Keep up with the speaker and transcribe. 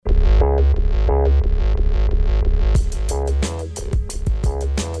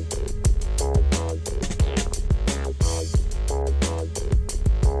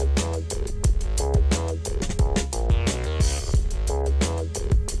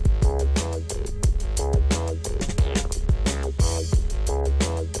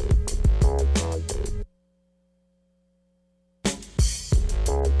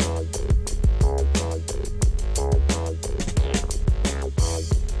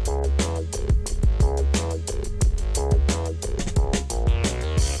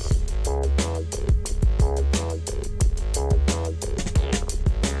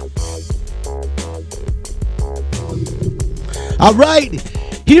All right,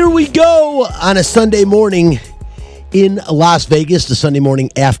 here we go on a Sunday morning in Las Vegas, the Sunday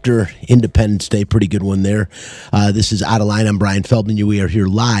morning after Independence Day. Pretty good one there. This is Outta Line. I'm Brian Feldman. We are here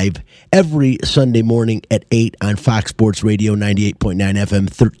live every Sunday morning at 8 on Fox Sports Radio, 98.9 FM,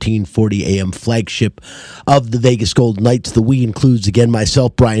 1340 AM, flagship of the Vegas Golden Knights. The we includes, again,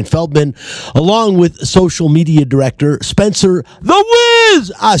 myself, Brian Feldman, along with social media director Spencer the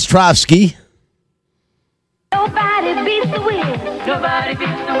Wiz Ostrovsky. Nobody beats the Wiz. Nobody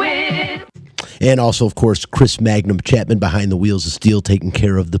beats the Wiz. And also, of course, Chris Magnum Chapman behind the wheels of steel, taking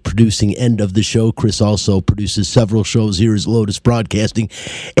care of the producing end of the show. Chris also produces several shows here at Lotus Broadcasting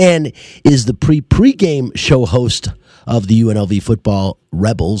and is the pregame show host of the UNLV Football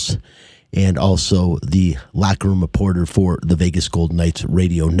Rebels and also the locker room reporter for the Vegas Golden Knights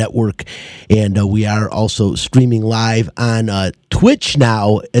radio network. And we are also streaming live on Twitch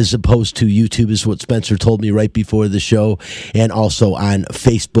now as opposed to YouTube, is what Spencer told me right before the show, and also on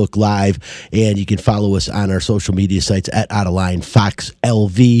Facebook Live. And you can follow us on our social media sites at Outaline Fox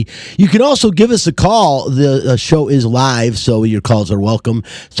LV. You can also give us a call. The show is live, so your calls are welcome.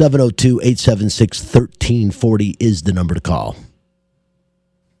 702-876-1340 is the number to call.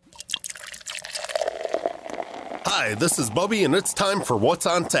 Hi, this is Bubby, and it's time for What's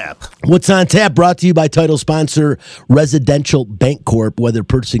on Tap. What's on Tap, brought to you by title sponsor Residential Bank Corp. Whether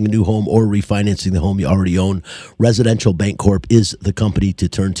purchasing a new home or refinancing the home you already own, Residential Bank Corp is the company to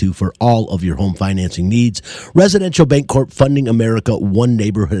turn to for all of your home financing needs. Residential Bank Corp, funding America one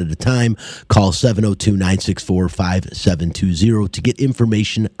neighborhood at a time. Call 702-964-5720 to get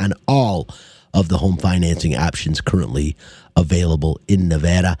information on all of the home financing options currently available in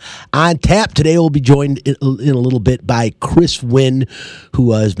Nevada. On Tap today, we'll be joined in a little bit by Chris Wynn,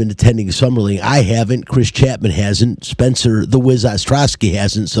 who has been attending Summer League. I haven't. Chris Chapman hasn't. Spencer the Wiz Ostrowski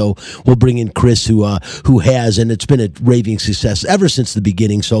hasn't. So we'll bring in Chris, who has, and it's been a raving success ever since the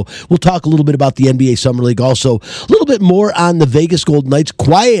beginning. So we'll talk a little bit about the NBA Summer League. Also, a little bit more on the Vegas Golden Knights.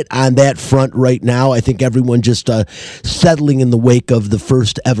 Quiet on that front right now. I think everyone just settling in the wake of the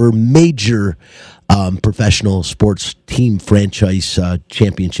first ever major professional sports team franchise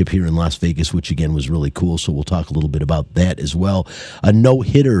championship here in Las Vegas, which again was really cool. So we'll talk a little bit about that as well. A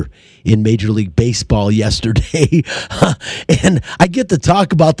no-hitter in Major League Baseball yesterday. And I get to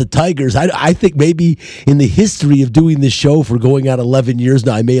talk about the Tigers. I think maybe in the history of doing this show for going on 11 years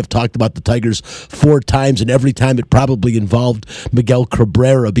now, I may have talked about the Tigers 4 times, and every time it probably involved Miguel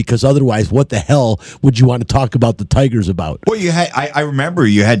Cabrera, because otherwise, what the hell would you want to talk about the Tigers about? Well, you had I remember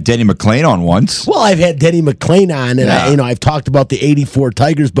you had Denny McClain on once. Well, I've had Denny McClain on, and I've talked about the '84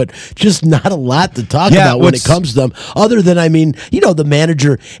 Tigers, but just not a lot to talk about when it comes to them. Other than, the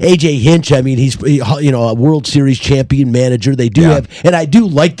manager AJ Hinch. He's a World Series champion manager. They do have, and I do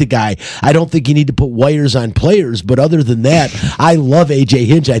like the guy. I don't think you need to put wires on players, but other than that, I love AJ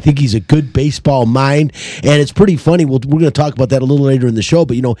Hinch. I think he's a good baseball mind, and it's pretty funny. We're going to talk about that a little later in the show.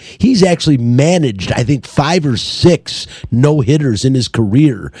 But he's actually managed, I think, 5 or 6 no hitters in his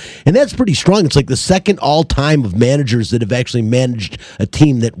career, and that's pretty strong. It's like the second all-time of managers that have actually managed a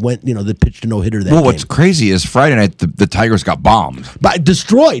team that went, that pitched a no-hitter that game. What's crazy is Friday night the Tigers got bombed.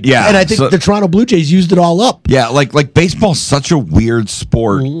 Destroyed. Yeah. And I think the Toronto Blue Jays used it all up. Yeah, like baseball's such a weird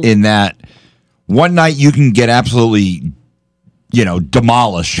sport in that one night you can get absolutely,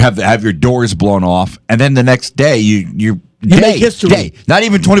 demolished, have your doors blown off, and then the next day you make history. Not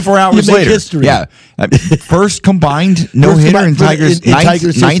even 24 hours you make later. History. Yeah. First combined no-hitter in Tigers,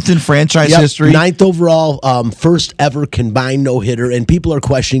 ninth in franchise history. 9th overall, first ever combined no-hitter, and people are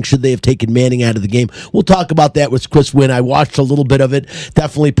questioning, should they have taken Manning out of the game? We'll talk about that with Chris Wynn. I watched a little bit of it,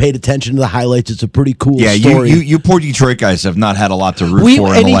 definitely paid attention to the highlights. It's a pretty cool story. You poor Detroit guys have not had a lot to root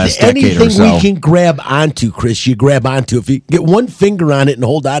for in the last decade or so. Anything we can grab onto, Chris, you grab onto. If you get one finger on it and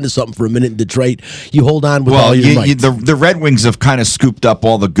hold on to something for a minute in Detroit, you hold on with all your might. The Red Wings have kind of scooped up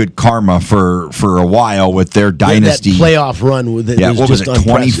all the good karma for a while with their dynasty. That playoff run with it. What was it,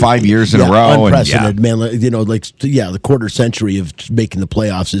 25 years in a row? Unprecedented, man. The quarter century of making the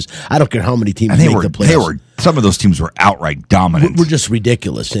playoffs is, I don't care how many teams make the playoffs. Some of those teams were outright dominant. We're just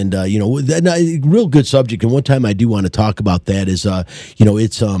ridiculous, and real good subject. And one time I do want to talk about that is,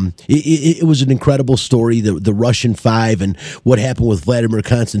 it was an incredible story, the Russian Five, and what happened with Vladimir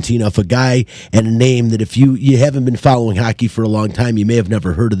Konstantinov, a guy and a name that if you haven't been following hockey for a long time, you may have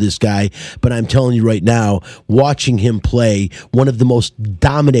never heard of this guy. But I'm telling you right now, watching him play, one of the most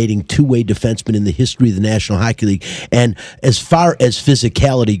dominating two-way defensemen in the history of the National Hockey League, and as far as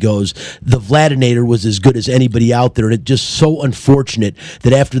physicality goes, the Vladinator was as good as anybody out there. And it's just so unfortunate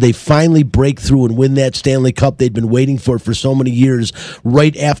that after they finally break through and win that Stanley Cup they'd been waiting for so many years,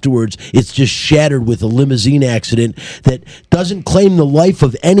 right afterwards, it's just shattered with a limousine accident that doesn't claim the life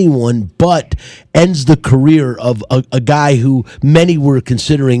of anyone, but ends the career of a guy who many were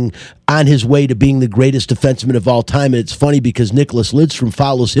considering on his way to being the greatest defenseman of all time. And it's funny because Nicholas Lidstrom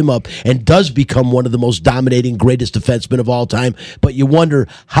follows him up and does become one of the most dominating, greatest defensemen of all time. But you wonder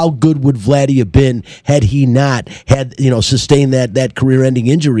how good would Vladdy have been had he not had, sustained that career-ending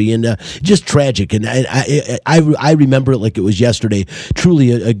injury. And just tragic. And I remember it like it was yesterday.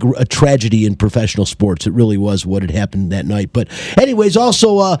 Truly a tragedy in professional sports. It really was what had happened that night. But anyways,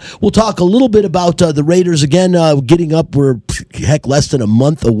 also we'll talk a little bit about the Raiders again getting up. We're less than a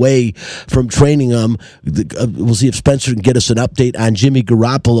month away from training. We'll see if Spencer can get us an update on Jimmy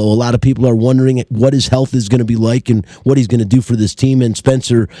Garoppolo. A lot of people are wondering what his health is going to be like and what he's going to do for this team. And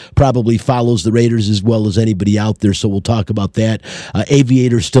Spencer probably follows the Raiders as well as anybody out there, so we'll talk about that.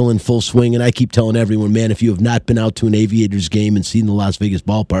 Aviators still in full swing, and I keep telling everyone, man, if you have not been out to an Aviators game and seen the Las Vegas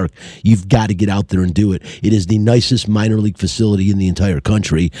ballpark, you've got to get out there and do it. It is the nicest minor league facility in the entire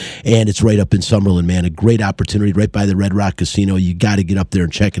country, and it's right up in Summerlin, man. A great opportunity right by the Red Rock Casino. You got to get up there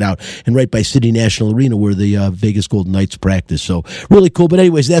and check it out. And right by City National Arena where the Vegas Golden Knights practice. So really cool. But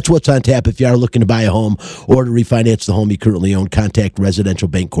anyways, that's what's on tap. If you are looking to buy a home or to refinance the home you currently own, contact Residential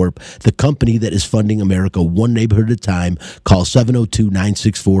Bancorp, the company that is funding America one neighborhood at a time. Call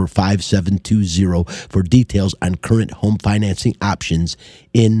 702-964-5720 for details on current home financing options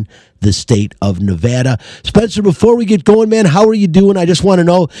in the state of Nevada. Spencer, before we get going, man, how are you doing? I just want to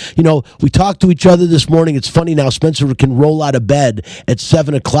know, we talked to each other this morning. It's funny now, Spencer can roll out of bed at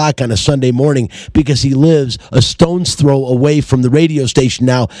 7 o'clock on a Sunday morning because he lives a stone's throw away from the radio station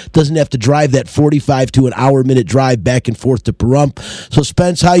now. Doesn't have to drive that 45 to an hour-minute drive back and forth to Pahrump. So,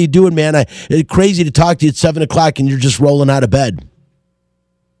 Spence, how you doing, man? It's crazy to talk to you at 7 o'clock and you're just rolling out of bed.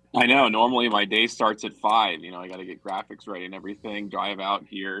 I know. Normally my day starts at 5. I got to get graphics ready and everything, drive out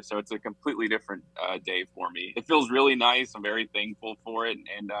here. So it's a completely different day for me. It feels really nice. I'm very thankful for it.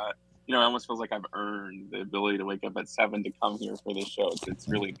 And, it almost feels like I've earned the ability to wake up at 7 to come here for this show. It's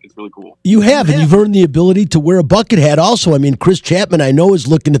really cool. You have, and you've earned the ability to wear a bucket hat also. I mean, Chris Chapman, I know, is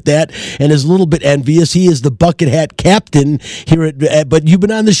looking at that and is a little bit envious. He is the bucket hat captain here but you've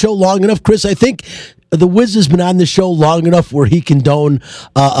been on the show long enough, Chris. I think the Wiz has been on the show long enough where he can don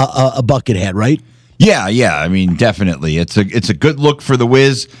a bucket hat, right? Yeah. I mean, definitely. It's a good look for the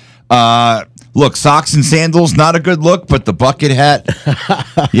Wiz. Look, socks and sandals, not a good look, but the bucket hat,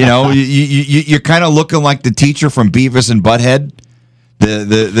 you're kind of looking like the teacher from Beavis and Butthead,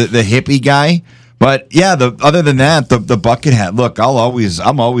 the hippie guy. But yeah, other than that, the bucket hat. Look,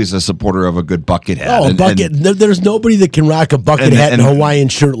 I'm always a supporter of a good bucket hat. Oh, there's nobody that can rock a bucket hat and a Hawaiian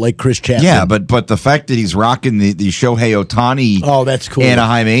shirt like Chris Chapman. Yeah, but the fact that he's rocking the Shohei Ohtani, that's cool.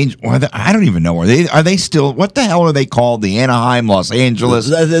 Anaheim Angels. I don't even know are they still? What the hell are they called? The Anaheim, Los Angeles,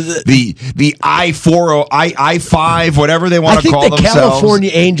 the I-5, whatever they want to call themselves. I think the California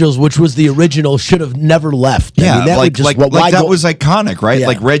Angels, which was the original, should have never left. Yeah, I mean, that was iconic, right? Yeah.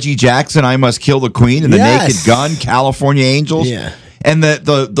 Like Reggie Jackson, I Must Kill the Queen, and the Naked Gun, California Angels. Yeah. And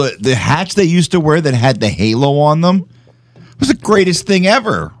the hats they used to wear that had the halo on them was the greatest thing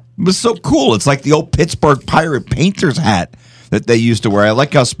ever. It was so cool. It's like the old Pittsburgh Pirate Painters hat that they used to wear. I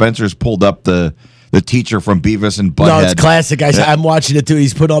like how Spencer's pulled up the teacher from Beavis and Butthead. No, it's classic. I'm watching it too.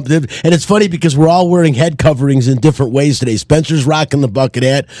 He's put up, and it's funny because we're all wearing head coverings in different ways today. Spencer's rocking the bucket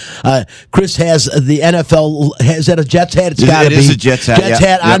hat. Chris has the NFL. Is that a Jets hat? It's got to be. It is a Jets hat. Jets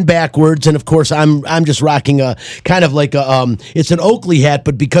hat on backwards, and of course, I'm just rocking a kind of like a it's an Oakley hat,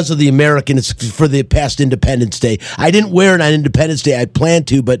 but because of the American, it's for the past Independence Day. I didn't wear it on Independence Day. I planned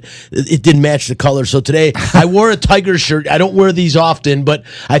to, but it didn't match the color. So today, I wore a Tiger shirt. I don't wear these often, but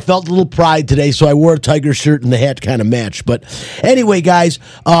I felt a little pride today, so I wore a Tiger shirt and the hat kind of matched. But anyway, guys,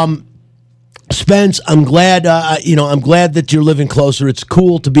 Spence, I'm glad. I'm glad that you're living closer. It's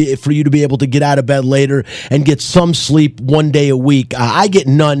cool for you to be able to get out of bed later and get some sleep one day a week. I get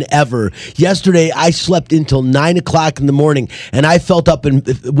none ever. Yesterday, I slept until 9 o'clock in the morning, and I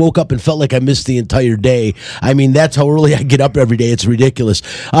woke up and felt like I missed the entire day. I mean, that's how early I get up every day. It's ridiculous.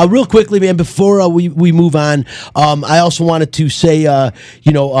 Real quickly, man, before we move on, I also wanted to say,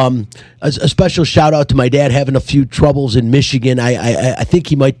 a special shout out to my dad having a few troubles in Michigan. I think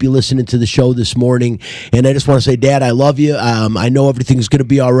he might be listening to the show this morning, and I just want to say, Dad, I love you. I know everything's going to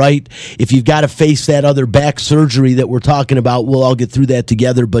be all right. If you've got to face that other back surgery that we're talking about, we'll all get through that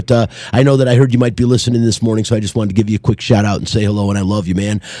together. But I know that I heard you might be listening this morning, so I just wanted to give you a quick shout out and say hello, and I love you,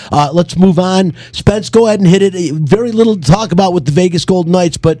 man. Let's move on. Spence, go ahead and hit it. Very little to talk about with the Vegas Golden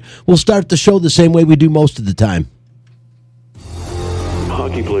Knights, but we'll start the show the same way we do most of the time.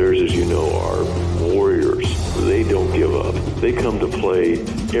 Hockey players, as you know, are warriors. They don't give up. They come to play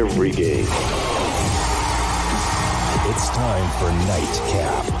every game. It's time for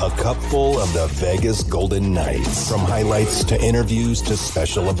Nightcap, a cupful of the Vegas Golden Knights. From highlights to interviews to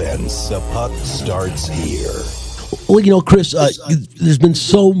special events, the puck starts here. Well, Chris, there's been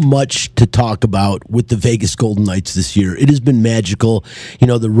so much to talk about with the Vegas Golden Knights this year. It has been magical.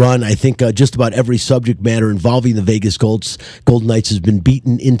 The run, I think just about every subject matter involving the Vegas Golden Knights has been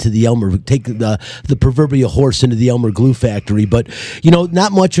beaten into the Elmer, taking the proverbial horse into the Elmer glue factory. But,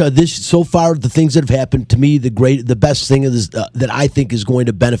 not much this so far. The things that have happened to me, the best thing is, that I think is going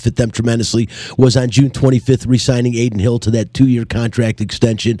to benefit them tremendously was on June 25th, re-signing Aiden Hill to that 2-year contract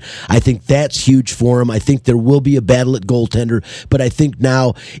extension. I think that's huge for him. I think there will be a battle at goaltender, but I think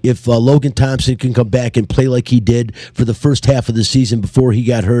now if Logan Thompson can come back and play like he did for the first half of the season before he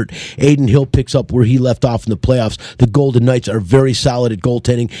got hurt, Aiden Hill picks up where he left off in the playoffs. The Golden Knights are very solid at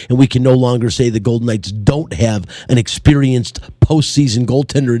goaltending, and we can no longer say the Golden Knights don't have an experienced postseason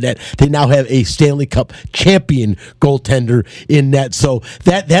goaltender. That they now have a Stanley Cup champion goaltender in net. So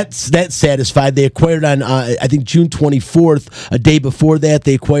that's satisfied. They acquired on I think June 24th, a day before that,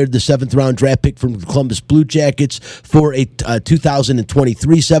 they acquired the 7th round draft pick from the Columbus Blue Jackets for a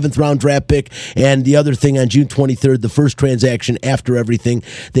 2023 7th round draft pick. And the other thing, on June 23rd, the first transaction after everything,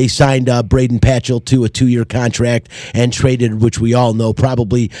 they signed Braden Patchell to a 2-year contract and traded, which we all know,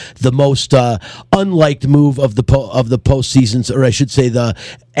 probably the most unliked move of the postseasons, or I should say the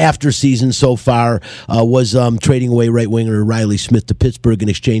after season so far, was trading away right winger Riley Smith to Pittsburgh in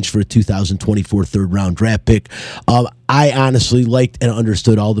exchange for a 2024 3rd round draft pick. I honestly liked and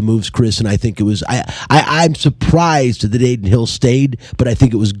understood all the moves, Chris, and I think it was I'm surprised that Aiden Hill stayed, but I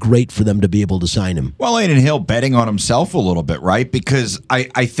think it was great for them to be able to sign him. Well, Aiden Hill betting on himself a little bit, right? Because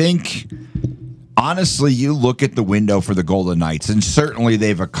I think honestly, you look at the window for the Golden Knights, and certainly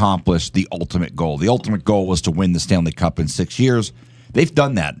they've accomplished the ultimate goal. The ultimate goal was to win the Stanley Cup in 6 years. They've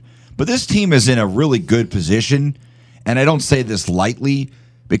done that. But this team is in a really good position, and I don't say this lightly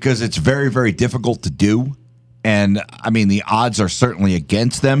because it's very, very difficult to do. And, I mean, the odds are certainly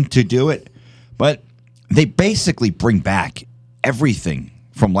against them to do it. But they basically bring back everything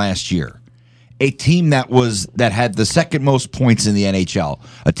from last year. A team that had the second most points in the NHL,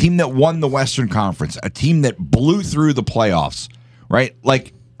 a team that won the Western Conference, a team that blew through the playoffs, right?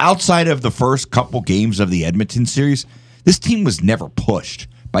 Like, outside of the first couple games of the Edmonton series, this team was never pushed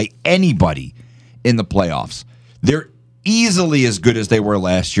by anybody in the playoffs. They're easily as good as they were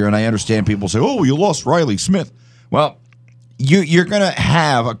last year, and I understand people say, oh, you lost Riley Smith. Well, you're going to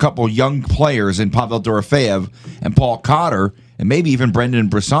have a couple young players in Pavel Dorofeyev and Paul Cotter, and maybe even Brendan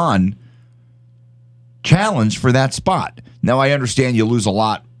Brisson, challenge for that spot. Now, I understand you lose a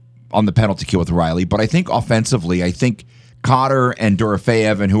lot on the penalty kill with Riley, but I think offensively, I think Cotter and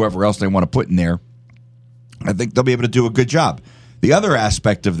Dorofeyev and whoever else they want to put in there, I think they'll be able to do a good job. The other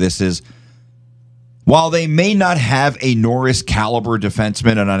aspect of this is, while they may not have a Norris caliber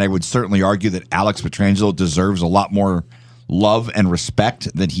defenseman, and I would certainly argue that Alex Pietrangelo deserves a lot more love and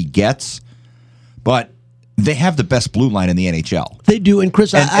respect than he gets, but they have the best blue line in the NHL. They do, and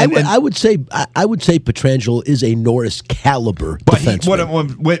Chris, I would say Pietrangelo is a Norris caliber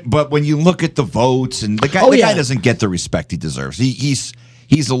defenseman. But when you look at the votes, and the guy doesn't get the respect he deserves.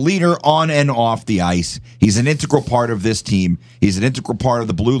 He's a leader on and off the ice. He's an integral part of this team. He's an integral part of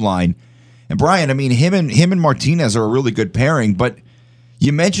the blue line. And Brian, I mean, him and Martinez are a really good pairing. But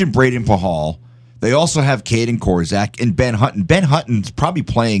you mentioned Braden Pahal. They also have Caden Korzak and Ben Hutton. Ben Hutton's probably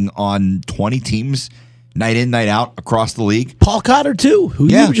playing on 20 teams night in, night out across the league. Paul Cotter, too, who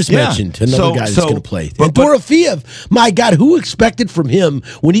you just mentioned, another guy that's going to play. And Dorofeyev, my God, who expected from him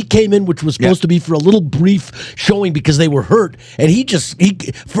when he came in, which was supposed to be for a little brief showing because they were hurt, and he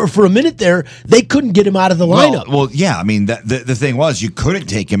for a minute there, they couldn't get him out of the lineup. Well, yeah, I mean, the thing was, you couldn't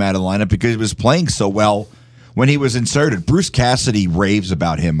take him out of the lineup because he was playing so well when he was inserted. Bruce Cassidy raves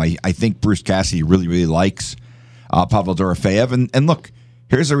about him. I think Bruce Cassidy really, really likes Pavel Dorofeyev. And look,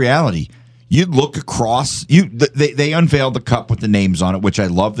 here's the reality. You look across. They unveiled the cup with the names on it, which I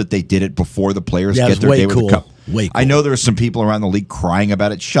love that they did it before the players get their day with the cup. Way cool. I know there are some people around the league crying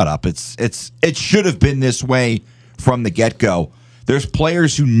about it. Shut up! It should have been this way from the get-go. There's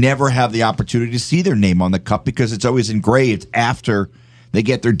players who never have the opportunity to see their name on the cup because it's always engraved after they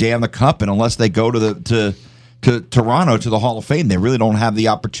get their day on the cup, and unless they go to Toronto to the Hall of Fame, they really don't have the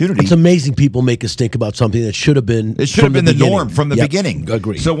opportunity. It's amazing people make us think about something that should have been. It should have been the norm from the beginning.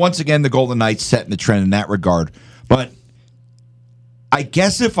 Agree. So once again, the Golden Knights setting the trend in that regard. But I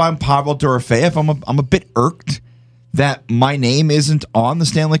guess if I'm Pavel Dorofeyev, I'm a bit irked that my name isn't on the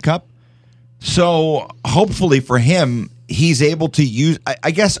Stanley Cup. So hopefully for him, he's able to use.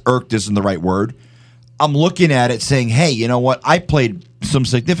 I guess irked isn't the right word. I'm looking at it saying, hey, you know what? I played some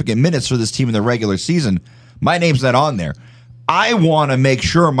significant minutes for this team in the regular season. My name's not on there. I want to make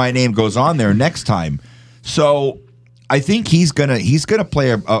sure my name goes on there next time. So I think he's gonna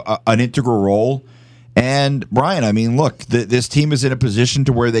play an integral role. And Brian, I mean, look, this team is in a position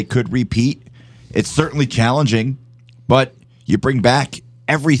to where they could repeat. It's certainly challenging, but you bring back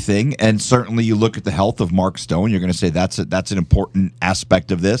everything, and certainly you look at the health of Mark Stone. You're going to say that's an important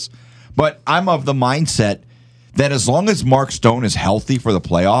aspect of this. But I'm of the mindset that as long as Mark Stone is healthy for the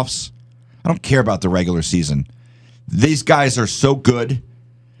playoffs, I don't care about the regular season. These guys are so good,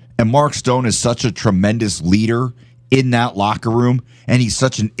 and Mark Stone is such a tremendous leader in that locker room, and he's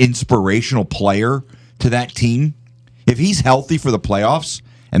such an inspirational player to that team. If he's healthy for the playoffs,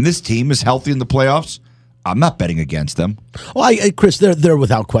 and this team is healthy in the playoffs, I'm not betting against them. Well, Chris, they're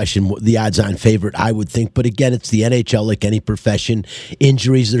without question the odds-on favorite, I would think. But again, it's the NHL, like any profession.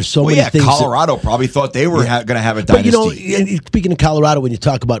 Injuries, there's so many things. Colorado probably thought they were going to have a dynasty. But, speaking of Colorado, when you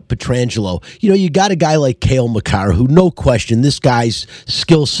talk about Pietrangelo, you got a guy like Cale Makar, who, no question, this guy's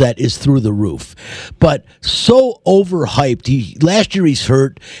skill set is through the roof. But so overhyped. Last year he's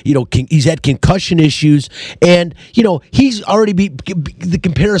hurt. He's had concussion issues. And, he's already beat the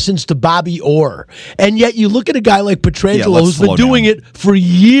comparisons to Bobby Orr. And yet you look at a guy like Pietrangelo, who's been doing it for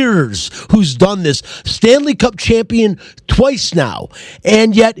years, who's done this. Stanley Cup champion twice now.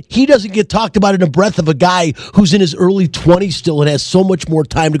 And yet he doesn't get talked about in a breath of a guy who's in his early 20s still and has so much more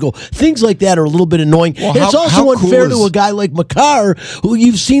time to go. Things like that are a little bit annoying. Well, and it's also unfair to a guy like Makar, who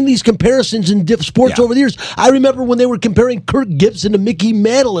you've seen these comparisons in sports over the years. I remember when they were comparing Kirk Gibson to Mickey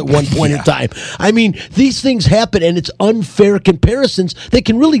Mantle at one point in time. I mean, these things happen, and it's unfair comparisons that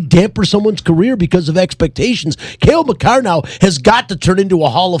can really damper someone's career because of expectations. Cale Makar now has got to turn into a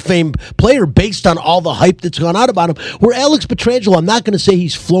Hall of Fame player based on all the hype that's gone out about him. Where Alex Pietrangelo, I'm not going to say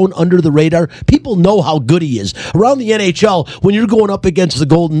he's flown under the radar. People know how good he is. Around the NHL, when you're going up against the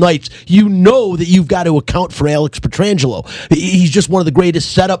Golden Knights, you know that you've got to account for Alex Pietrangelo. He's just one of the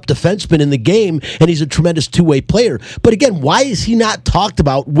greatest setup defensemen in the game, and he's a tremendous two-way player. But again, why is he not talked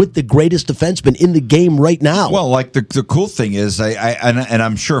about with the greatest defenseman in the game right now? Well, like the cool thing is, and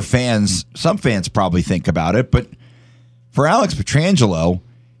I'm sure some fans probably think about it, but for Alex Pietrangelo,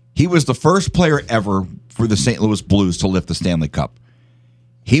 he was the first player ever for the St. Louis Blues to lift the Stanley Cup.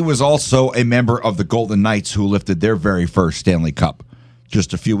 He was also a member of the Golden Knights who lifted their very first Stanley Cup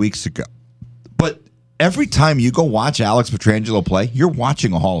just a few weeks ago. But every time you go watch Alex Pietrangelo play, you're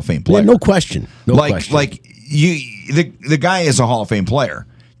watching a Hall of Fame player. Yeah, no question. The guy is a Hall of Fame player.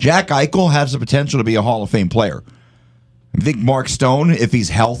 Jack Eichel has the potential to be a Hall of Fame player. I think Mark Stone, if he's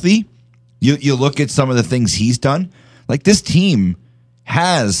healthy, you look at some of the things he's done. Like, this team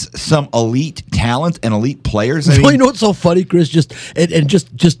has some elite talent and elite players. I mean, you know what's so funny, Chris? Just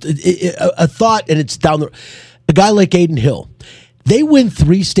a thought, and it's down the. A guy like Aiden Hill, they win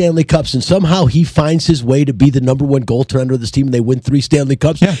 3 Stanley Cups, and somehow he finds his way to be the number 1 goaltender of this team, and they win 3 Stanley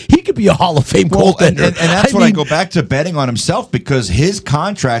Cups. Yeah. He could be a Hall of Fame goaltender. And that's I go back to betting on himself, because his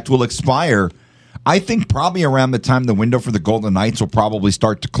contract will expire, I think, probably around the time the window for the Golden Knights will probably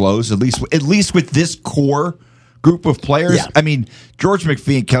start to close, at least with this core group of players. Yeah. I mean, George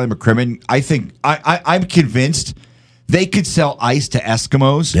McPhee and Kelly McCrimmon, I think, I'm convinced they could sell ice to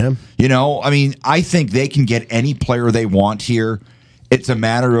Eskimos. Yeah. I mean, I think they can get any player they want here. It's a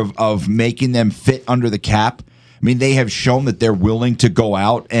matter of making them fit under the cap. I mean, they have shown that they're willing to go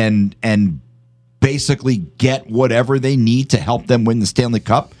out and basically get whatever they need to help them win the Stanley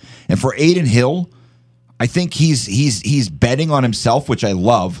Cup. And for Aiden Hill, I think he's betting on himself, which I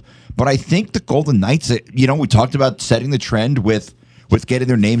love. But I think the Golden Knights, we talked about setting the trend with getting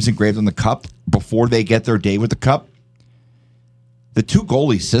their names engraved on the cup before they get their day with the cup. The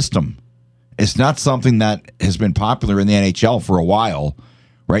 2-goalie system is not something that has been popular in the NHL for a while,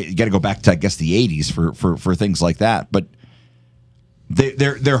 right? You got to go back to, I guess, the 80s for things like that. But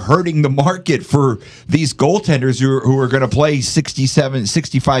they're hurting the market for these goaltenders who are going to play 67,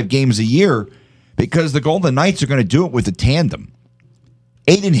 65 games a year, because the Golden Knights are going to do it with a tandem.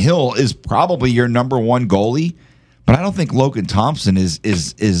 Aiden Hill is probably your number 1 goalie, but I don't think Logan Thompson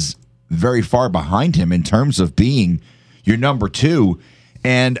is very far behind him in terms of being your number 2.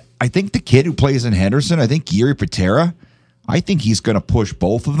 And I think the kid who plays in Henderson, I think Yuri Patera, I think he's going to push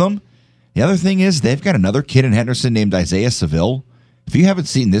both of them. The other thing is they've got another kid in Henderson named Isaiah Seville. If you haven't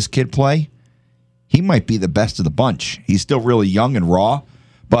seen this kid play, he might be the best of the bunch. He's still really young and raw,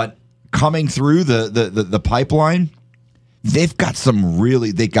 but coming through the pipeline, they've got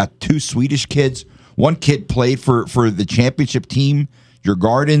they got two Swedish kids. One kid played for the championship team, your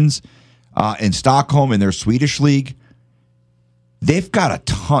Gardens, in Stockholm in their Swedish league. They've got a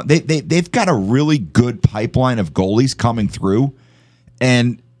ton. They've got a really good pipeline of goalies coming through,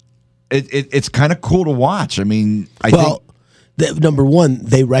 and it's kind of cool to watch. I mean, I think. Number one,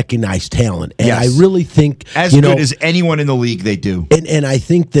 they recognize talent, and Yes. I really think As good as anyone in the league, they do. And I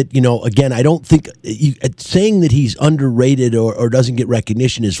think that, again, I don't think saying that he's underrated or doesn't get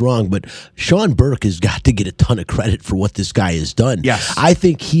recognition is wrong, but Sean Burke has got to get a ton of credit for what this guy has done. Yes. I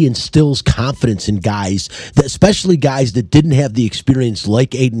think he instills confidence in guys, especially guys that didn't have the experience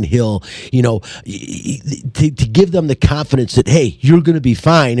like Aiden Hill, to give them the confidence that, hey, you're going to be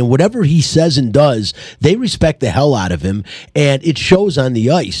fine. And whatever he says and does, they respect the hell out of him. And it shows on the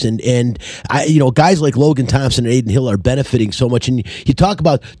ice, and guys like Logan Thompson and Aiden Hill are benefiting so much. And you talk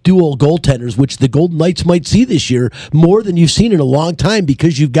about dual goaltenders, which the Golden Knights might see this year more than you've seen in a long time,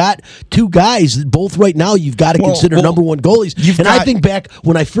 because you've got two guys that both right now you've got to consider number one goalies. I think back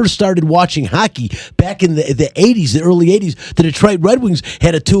when I first started watching hockey back in the 80s, the early 80s, the Detroit Red Wings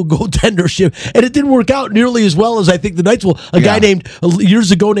had a dual goaltendership, and it didn't work out nearly as well as I think the Knights will. A guy named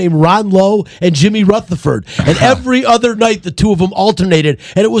years ago named Ron Lowe and Jimmy Rutherford, and every other night the two of them alternated,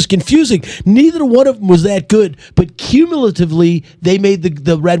 and it was confusing. Neither one of them was that good, but cumulatively, they made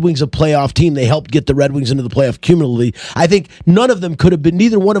the Red Wings a playoff team. They helped get the Red Wings into the playoff cumulatively. I think neither one of them could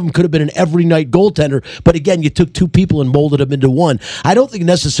have been an every night goaltender, but again, you took two people and molded them into one. I don't think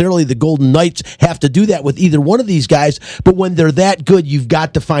necessarily the Golden Knights have to do that with either one of these guys, but when they're that good, you've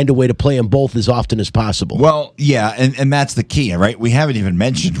got to find a way to play them both as often as possible. Well, yeah, and that's the key, right? We haven't even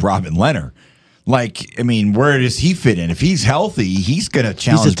mentioned Robin Leonard. Where does he fit in? If he's healthy, he's going to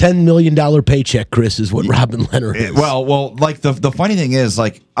challenge. He's a $10 million paycheck, Chris, is what Robin Leonard is. Well, the funny thing is,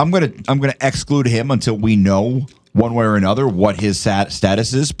 I'm gonna exclude him until we know one way or another what his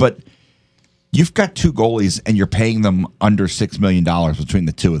status is. But you've got two goalies, and you're paying them under $6 million between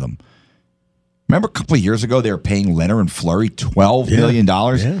the two of them. Remember a couple of years ago, they were paying Leonard and Fleury $12 million?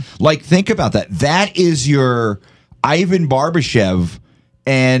 Yeah. Think about that. That is your Ivan Barbashev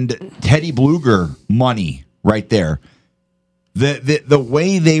and Teddy Bluger money right there. The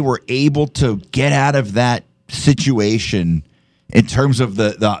way they were able to get out of that situation in terms of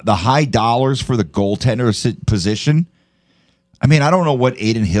the high dollars for the goaltender position. I mean, I don't know what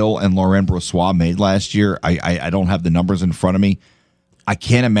Aiden Hill and Laurent Brossoit made last year. I don't have the numbers in front of me. I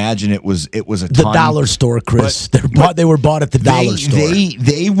can't imagine it was a ton. The dollar store, Chris. They were bought at the dollar store.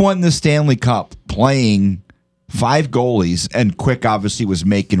 They won the Stanley Cup playing 5 goalies, and Quick obviously was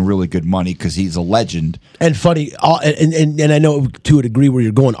making really good money because he's a legend. And funny, and I know to a degree where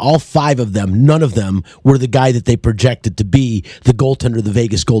you're going, all 5 of them, none of them were the guy that they projected to be the goaltender of the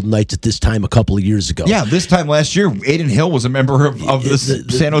Vegas Golden Knights at this time a couple of years ago. Yeah, this time last year, Aiden Hill was a member of the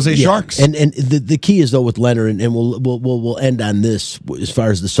San Jose Sharks. And the key is, though, with Leonard, and we'll end on this as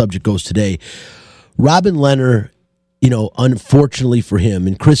far as the subject goes today. Robin Leonard, unfortunately for him,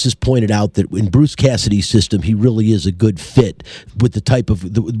 and Chris has pointed out that in Bruce Cassidy's system, he really is a good fit with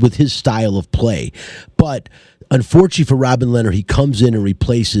with his style of play. But unfortunately for Robin Leonard, he comes in and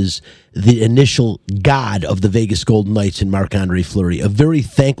replaces the initial god of the Vegas Golden Knights in Marc-Andre Fleury, a very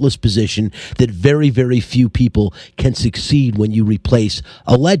thankless position that very, very few people can succeed when you replace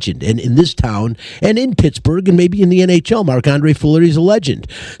a legend. And in this town and in Pittsburgh and maybe in the NHL, Marc-Andre Fleury is a legend.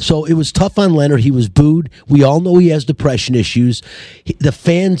 So it was tough on Leonard. He was booed. We all know he has depression issues. The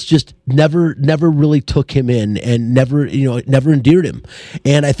fans just never really took him in and never endeared him.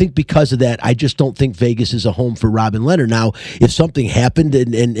 And I think because of that, I just don't think Vegas is a home for Robin Leonard. Now, if something happened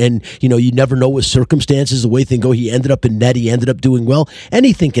and you never know with circumstances, the way things go, he ended up in net, he ended up doing well.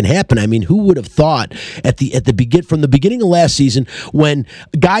 Anything can happen. I mean, who would have thought from the beginning of last season, when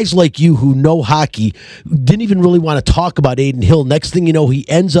guys like you who know hockey didn't even really want to talk about Aiden Hill, next thing you know, he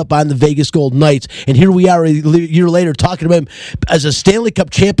ends up on the Vegas Golden Knights, and here we are a year later talking about him as a Stanley Cup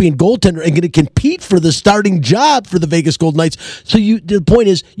champion goaltender and going to compete for the starting job for the Vegas Golden Knights. So the point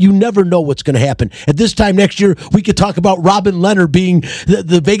is, you never know what's going to happen. At this time next year, here, we could talk about Robin Leonard being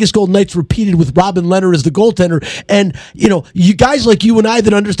the Vegas Golden Knights repeated with Robin Leonard as the goaltender. And, you guys like you and I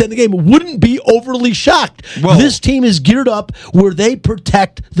that understand the game wouldn't be overly shocked. Well, this team is geared up where they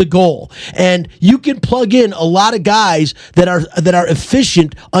protect the goal. And you can plug in a lot of guys that are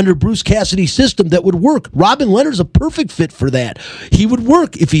efficient under Bruce Cassidy's system that would work. Robin Leonard's a perfect fit for that. He would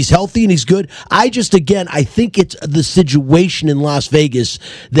work if he's healthy and he's good. I think it's the situation in Las Vegas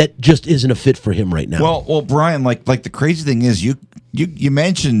that just isn't a fit for him right now. Well, Brian, like the crazy thing is you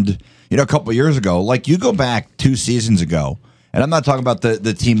mentioned, a couple of years ago, like you go back 2 seasons ago, and I'm not talking about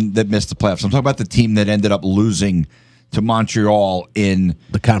the team that missed the playoffs. I'm talking about the team that ended up losing to Montreal in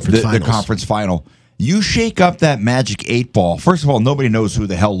the conference final. You shake up that magic 8 ball. First of all, nobody knows who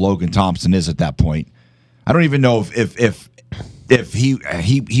the hell Logan Thompson is at that point. I don't even know if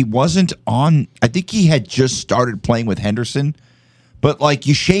he wasn't on. I think he had just started playing with Henderson. But like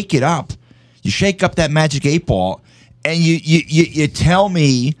you shake it up, you shake up that magic 8 ball, and you tell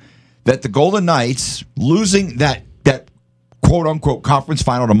me that the Golden Knights losing that quote unquote conference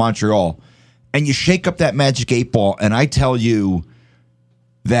final to Montreal, and you shake up that magic 8 ball, and I tell you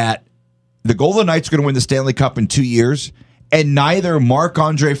that the Golden Knights are going to win the Stanley Cup in 2 years, and neither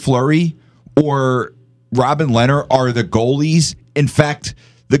Marc-Andre Fleury or Robin Leonard are the goalies. In fact,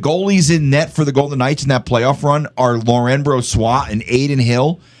 the goalies in net for the Golden Knights in that playoff run are Laurent Brossoit and Adin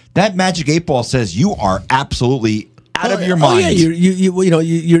Hill. That magic 8 ball says you are absolutely out of your mind. Yeah,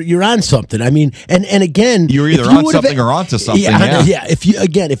 you're on something. I mean, and again, you're either on something or onto something. Yeah.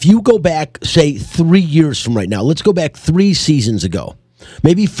 If you go back, say 3 years from right now, let's go back 3 seasons ago.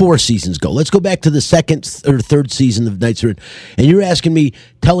 Maybe 4 seasons ago. Let's go back to the second or third season the Knights are in. And you're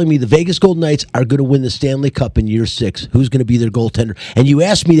telling me the Vegas Golden Knights are going to win the Stanley Cup in year 6. Who's going to be their goaltender? And you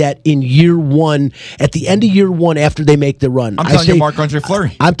asked me that in year 1, at the end of year 1 after they make the run. I'm telling you Marc-Andre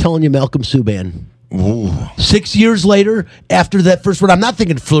Fleury. I'm telling you Malcolm Subban. Ooh. 6 years later, after that first one, I'm not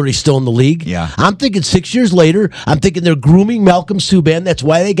thinking Fleury's still in the league. Yeah. I'm thinking 6 years later, I'm thinking they're grooming Malcolm Subban. That's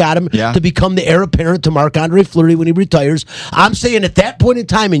why they got him to become the heir apparent to Marc-Andre Fleury when he retires. I'm saying at that point in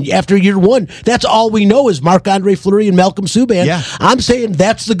time, and after year 1, that's all we know is Marc-Andre Fleury and Malcolm Subban. Yeah. I'm saying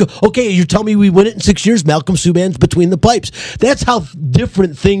that's okay, you tell me we win it in 6 years, Malcolm Subban's between the pipes. That's how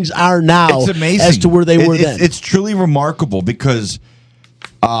different things are now. It's amazing. As to where they were then. It's truly remarkable because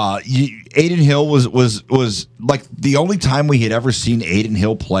Adin Hill was like the only time we had ever seen Adin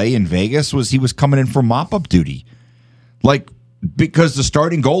Hill play in Vegas was he was coming in for mop-up duty. Like, because the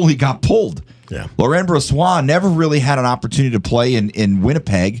starting goalie got pulled. Yeah. Laurent Brossoit never really had an opportunity to play in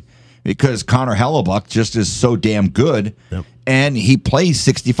Winnipeg because Connor Hellebuck just is so damn good, and he plays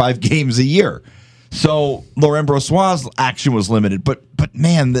 65 games a year. So Laurent Brossoit's action was limited. But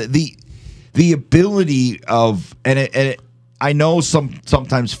man, the ability of I know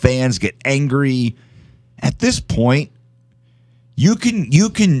sometimes fans get angry. At this point, you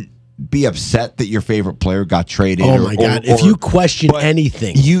can be upset that your favorite player got traded. Oh my God! If you question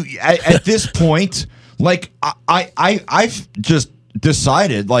anything, at this point, like I've just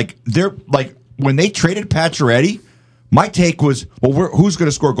decided, like when they traded Pacioretty, my take was, well, who's going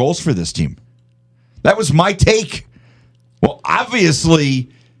to score goals for this team? That was my take. Well, obviously,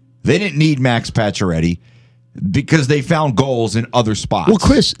 they didn't need Max Pacioretty, because they found goals in other spots. Well,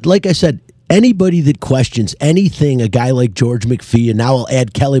 Chris, like I said, anybody that questions anything, a guy like George McPhee, and now I'll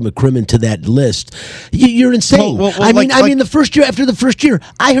add Kelly McCrimmon to that list, you're insane. I mean, the first year, after the first year,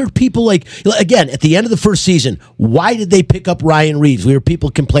 I heard people again, at the end of the first season, why did they pick up Ryan Reeves? We heard people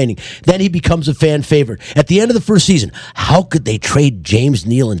complaining. Then he becomes a fan favorite. At the end of the first season, how could they trade James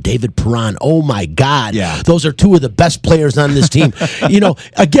Neal and David Perron? Oh my God. Yeah. Those are 2 of the best players on this team.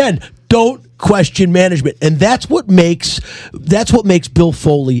 Again, don't question management, and that's what makes Bill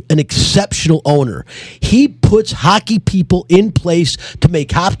Foley an exceptional owner. He puts hockey people in place to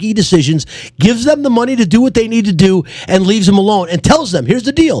make hockey decisions, gives them the money to do what they need to do, and leaves them alone and tells them, here's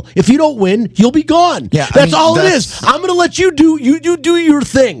the deal, if you don't win, you'll be gone. That's all it is. I'm going to let you do your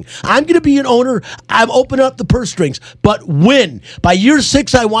thing. I'm going to be an owner. I'm opening up the purse strings, but win. By year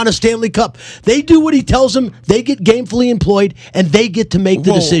 6, I want a Stanley Cup. They do what he tells them. They get gainfully employed, and they get to make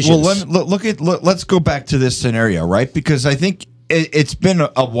the decisions. Well, let's go back to this scenario, right? Because I think it's been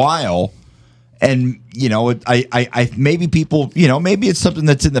a while, and I maybe people, maybe it's something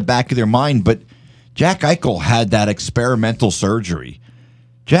that's in the back of their mind. But Jack Eichel had that experimental surgery.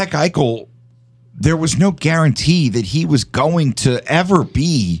 Jack Eichel, there was no guarantee that he was going to ever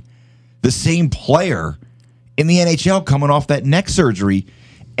be the same player in the NHL coming off that neck surgery,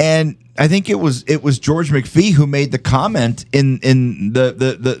 and I think it was George McPhee who made the comment in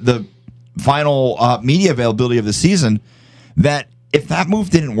the final media availability of the season that if that move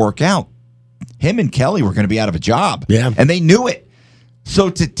didn't work out, him and Kelly were going to be out of a job. Yeah. And they knew it. So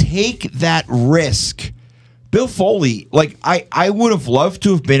to take that risk, Bill Foley, like I would have loved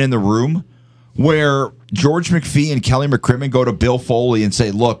to have been in the room where George McPhee and Kelly McCrimmon go to Bill Foley and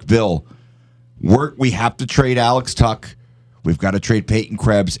say, look, Bill, we have to trade Alex Tuck. We've got to trade Peyton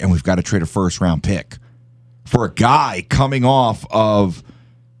Krebs, and we've got to trade a first-round pick for a guy coming off of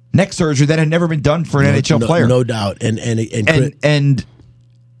neck surgery that had never been done for an NHL player. No doubt. And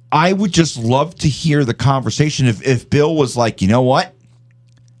I would just love to hear the conversation if Bill was like, you know what?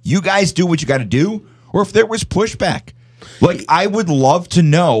 You guys do what you got to do, or if there was pushback. Like, I would love to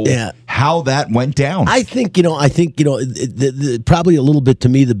know how that went down. I think probably a little bit, to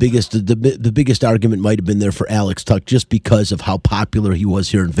me, the biggest argument might have been there for Alex Tuck, just because of how popular he was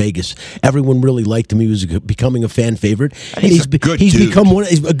here in Vegas. Everyone really liked him. He was becoming a fan favorite. And he's become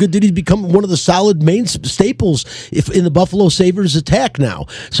a good dude. He's become one of the solid main staples in the Buffalo Sabres attack now.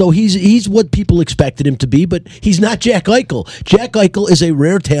 So he's what people expected him to be, but he's not Jack Eichel. Jack Eichel is a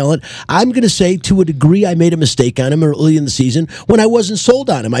rare talent. I'm going to say, to a degree, I made a mistake on him early in the season when I wasn't sold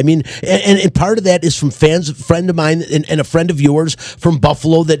on him. I mean, and part of that is from fans, a friend of mine and a friend of yours from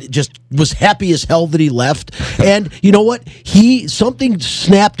Buffalo that just was happy as hell that he left. And you know what? Something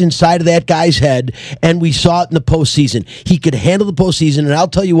snapped inside of that guy's head, and we saw it in the postseason. He could handle the postseason, and I'll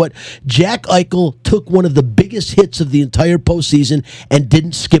tell you what, Jack Eichel took one of the biggest hits of the entire postseason and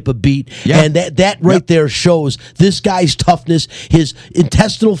didn't skip a beat. Yeah. And that right there shows this guy's toughness, his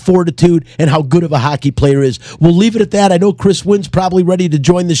intestinal fortitude, and how good of a hockey player is. We'll leave it at that. I know Chris Wynn's probably ready to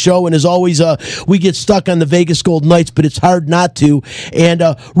join the show, and as always, we get stuck on the Vegas Golden Knights, but it's hard not to. And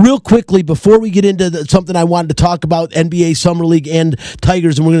real quickly, before we get into something I wanted to talk about, NBA Summer League and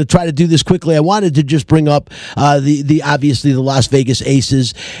Tigers, and we're going to try to do this quickly, I wanted to just bring up obviously the Las Vegas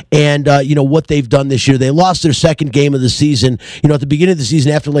Aces and what they've done this year. They lost their second game of the season. At the beginning of the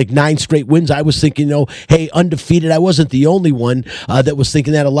season, after like 9 straight wins, I was thinking, hey, undefeated. I wasn't the only one that was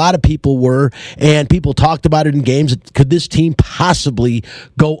thinking that. A lot of people were, and people talked about it in games. Could this team possibly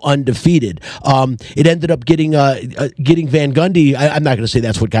go undefeated? It ended up getting Van Gundy. I'm not going to say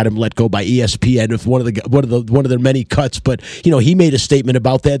that's what got him let go by ESPN, if one of their many cuts, but he made a statement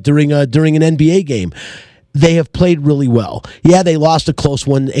about that during an NBA game. They have played really well. Yeah, they lost a close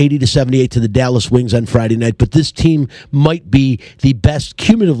one, 80-78 to the Dallas Wings on Friday night, but this team might be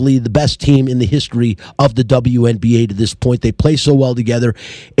cumulatively the best team in the history of the WNBA to this point. They play so well together.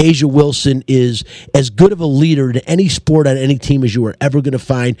 Asia Wilson is as good of a leader in any sport on any team as you are ever going to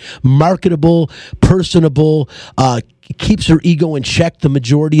find. Marketable, personable, keeps her ego in check the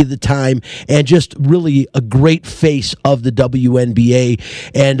majority of the time, and just really a great face of the WNBA.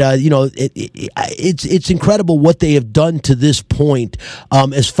 And it's incredible what they have done to this point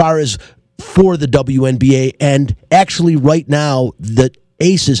as far as for the WNBA. And actually, right now, the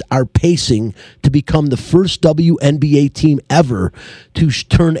Aces are pacing to become the first WNBA team ever to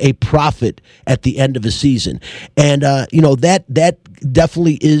turn a profit at the end of a season. And, that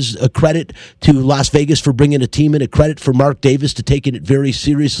definitely is a credit to Las Vegas for bringing a team in, a credit for Mark Davis to taking it very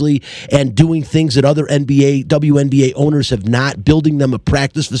seriously and doing things that other WNBA owners have not, building them a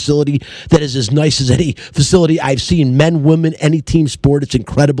practice facility that is as nice as any facility I've seen, men, women, any team sport. It's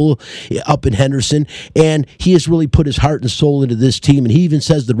incredible up in Henderson. And he has really put his heart and soul into this team. And he even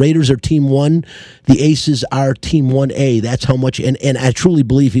says the Raiders are team 1, the Aces are team 1A. That's how much, and I truly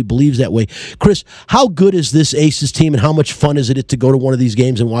believe he believes that way. Chris, how good is this Aces team, and how much fun is it to go to one of these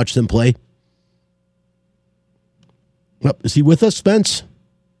games and watch them play? Oh, is he with us, Spence?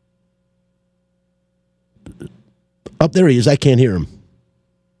 Up there he is. I can't hear him.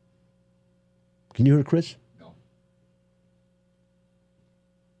 Can you hear Chris? No.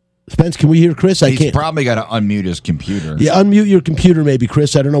 Spence, can we hear Chris? I can't. He's probably got to unmute his computer. Yeah, unmute your computer maybe,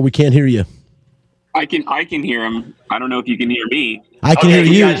 Chris. I don't know. We can't hear you. I can hear him. I don't know if you can hear me. I can hear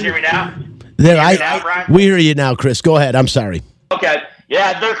you. You guys hear me now? We hear you now, Chris. Go ahead. I'm sorry. Okay.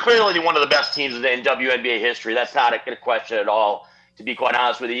 Yeah, they're clearly one of the best teams in WNBA history. That's not a question at all, to be quite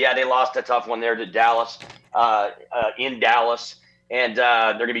honest with you. Yeah, they lost a tough one there to Dallas, in Dallas, and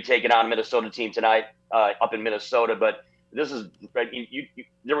they're going to be taking on a Minnesota team tonight up in Minnesota. But this is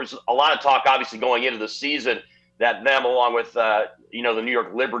there was a lot of talk, obviously, going into the season that them, along with the New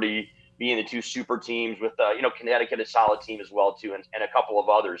York Liberty, being the 2 super teams with Connecticut, a solid team as well too, and a couple of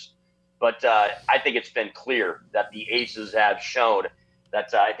others. But I think it's been clear that the Aces have shown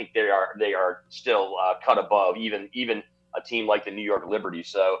that I think they are still cut above even a team like the New York Liberty.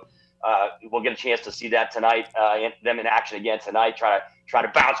 So we'll get a chance to see that tonight, and them in action again tonight. Try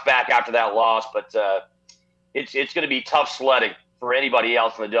to bounce back after that loss, but it's going to be tough sledding for anybody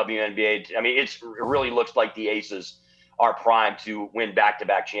else in the WNBA. I mean, it really looks like the Aces are primed to win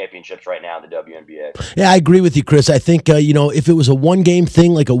back-to-back championships right now in the WNBA. Yeah, I agree with you, Chris. I think, if it was a one-game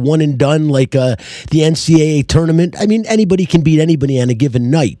thing, like a one-and-done, like the NCAA tournament, I mean, anybody can beat anybody on a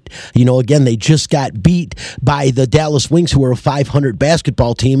given night. Again, they just got beat by the Dallas Wings, who are a 500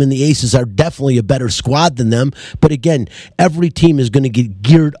 basketball team, and the Aces are definitely a better squad than them. But again, every team is going to get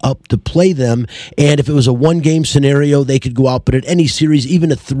geared up to play them, and if it was a one-game scenario, they could go out. But at any series,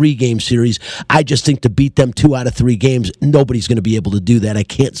 even a 3-game series, I just think to beat them 2 out of 3 games, nobody's going to be able to do that. I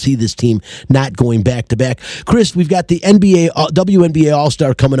can't see this team not going back to back. Chris, we've got the WNBA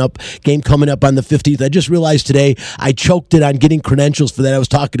All-Star game coming up on the 15th. I just realized today I choked it on getting credentials for that. I was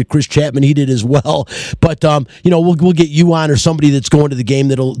talking to Chris Chapman; he did as well. But we'll get you on, or somebody that's going to the game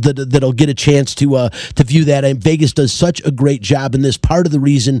that'll get a chance to view that. And Vegas does such a great job in this. Part of the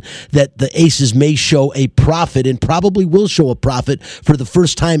reason that the Aces may show a profit, and probably will show a profit for the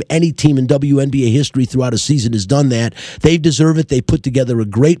first time any team in WNBA history throughout a season has done that. They deserve it. They put together a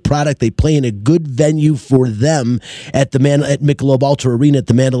great product. They play in a good venue for them at Michelob Ultra Arena at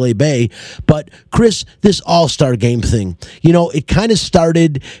the Mandalay Bay. But Chris, this All-Star game thing, it kind of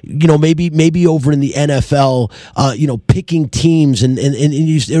started, maybe over in the NFL, picking teams, and in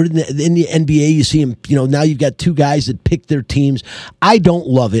the NBA, you see them. Now you've got 2 guys that pick their teams. I don't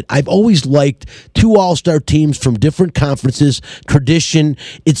love it. I've always liked 2 All-Star teams from different conferences. Tradition.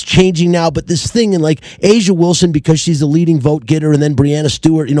 It's changing now, but this thing, and like Asia Wilson, because she's the leading vote getter, and then Brianna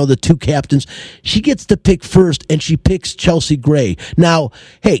Stewart, the 2 captains, she gets to pick first, and she picks Chelsea Gray. Now,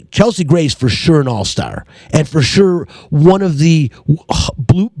 hey, Chelsea Gray's for sure an All-Star, and for sure one of the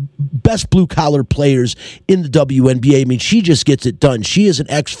best blue-collar players in the WNBA. I mean, she just gets it done. She is an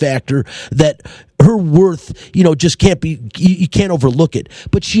X factor that her worth, just can't be, you can't overlook it.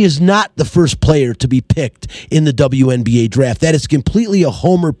 But she is not the first player to be picked in the WNBA draft. That is completely a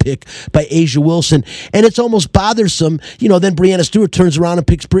homer pick by Asia Wilson. And it's almost bothersome, then Brianna Stewart turns around and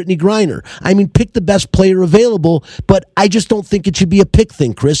picks Brittany Griner. I mean, pick the best player available, but I just don't think it should be a pick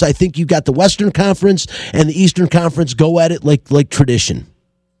thing, Chris. I think you got the Western Conference and the Eastern Conference go at it like tradition.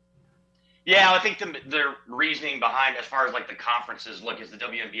 Yeah, I think the reasoning behind, as far as like the conferences look, is the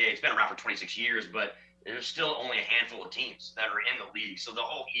WNBA. It's been around for 26 years, but there's still only a handful of teams that are in the league. So the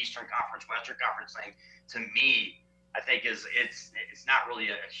whole Eastern Conference, Western Conference thing, to me, I think it's not really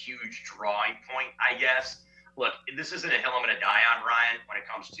a huge drawing point, I guess. Look, this isn't a hill I'm going to die on, Ryan, when it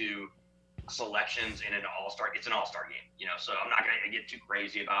comes to selections in an All-Star. It's an All-Star game, so I'm not going to get too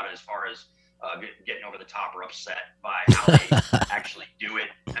crazy about it as far as getting over the top or upset by how they actually do it.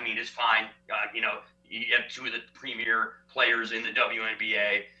 I mean, it's fine. You have 2 of the premier players in the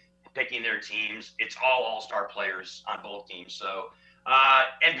WNBA picking their teams. It's all All-Star players on both teams. So,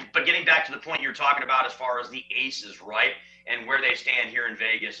 but getting back to the point you're talking about as far as the Aces, right, and where they stand here in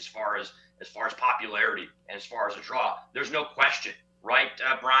Vegas as far as popularity and as far as a draw, there's no question, right,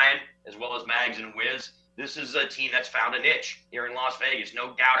 Brian, as well as Mags and Wiz. This is a team that's found a niche here in Las Vegas, no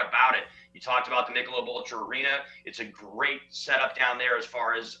doubt about it. You talked about the Michelob Ultra Arena. It's a great setup down there as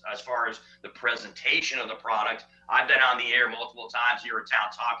far as the presentation of the product. I've been on the air multiple times here in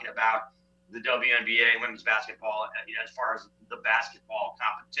town talking about the WNBA and women's basketball, as far as the basketball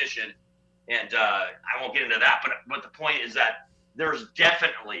competition. And I won't get into that, but the point is that there's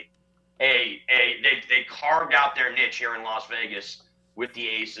definitely they carved out their niche here in Las Vegas with the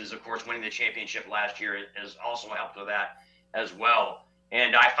Aces. Of course, winning the championship last year has also helped with that as well.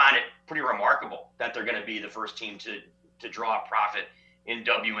 And I find it pretty remarkable that they're going to be the first team to draw a profit in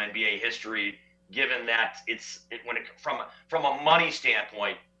WNBA history, given that from a money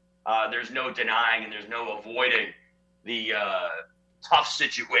standpoint, there's no denying and there's no avoiding the tough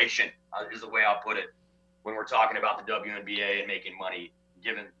situation, is the way I'll put it, when we're talking about the WNBA and making money,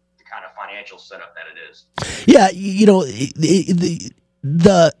 given the kind of financial setup that it is. Yeah,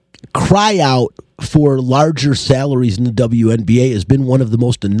 the cry out for larger salaries in the WNBA has been one of the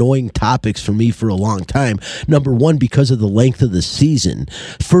most annoying topics for me for a long time. Number one, because of the length of the season.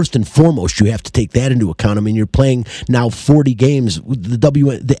 First and foremost, you have to take that into account. I mean, you're playing now 40 games. The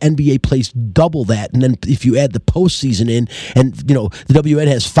NBA plays double that, and then if you add the postseason in, and the WN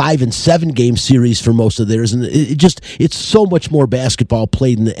has 5 and 7 game series for most of theirs, and it's so much more basketball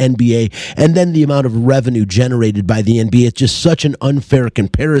played in the NBA, and then the amount of revenue generated by the NBA. It's just such an unfair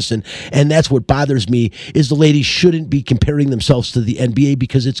comparison, and that's what bothers bothers me is the ladies shouldn't be comparing themselves to the NBA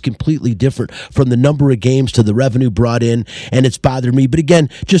because it's completely different from the number of games to the revenue brought in, and it's bothered me. But again,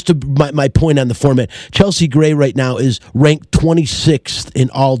 just to my point on the format, Chelsea Gray right now is ranked 26th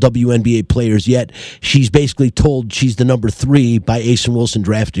in all WNBA players, yet she's basically told she's the number 3 by Ace and Wilson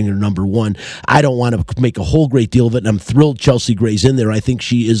drafting her number 1. I don't want to make a whole great deal of it, and I'm thrilled Chelsea Gray's in there. I think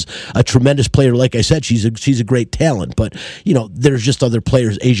she is a tremendous player. Like I said, she's a great talent, but there's just other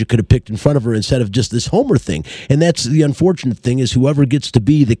players Asia could have picked in front of her instead of just this Homer thing. And that's the unfortunate thing, is whoever gets to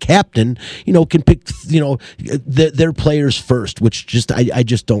be the captain, can pick their players first, which just I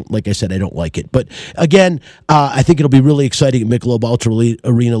just don't, like I said, I don't like it. But again, I think it'll be really exciting at Michelob Ultra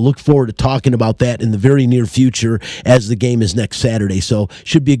Arena. Look forward to talking about that in the very near future as the game is next Saturday. So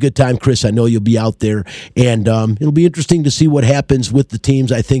should be a good time, Chris. I know you'll be out there, and it'll be interesting to see what happens with the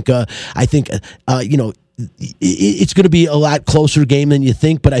teams. I think it's going to be a lot closer game than you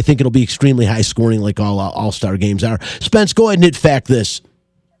think, but I think it'll be extremely high scoring like all all-star games are. Spence, go ahead and hit fact this.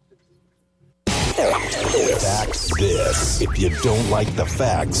 Fact this. If you don't like the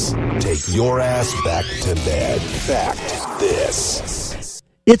facts, take your ass back to bed. Fact this.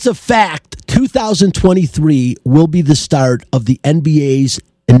 It's a fact. 2023 will be the start of the NBA's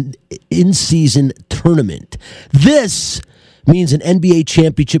in-season tournament. This means an NBA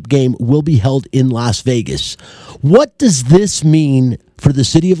championship game will be held in Las Vegas. What does this mean for the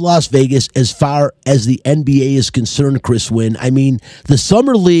city of Las Vegas as far as the NBA is concerned, Chris Wynn? I mean, the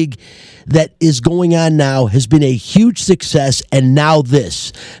Summer League that is going on now has been a huge success, and now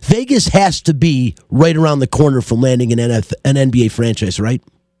this. Vegas has to be right around the corner from landing an NBA franchise, right?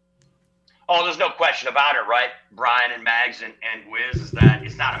 Oh, there's no question about it, right? Brian and Mags and Wiz, is that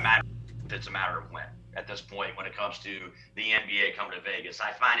it's not a matter if, it's a matter of when. At this point, when it comes to the NBA coming to Vegas,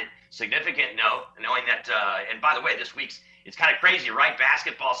 I find it significant, knowing that, and by the way, it's kind of crazy, right?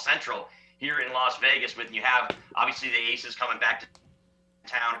 Basketball Central here in Las Vegas, but you have, obviously, the Aces coming back to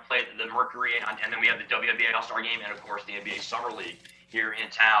town, play the Mercury, and then we have the WNBA All-Star Game, and, of course, the NBA Summer League here in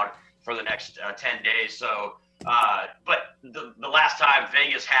town for the next 10 days. So, but the last time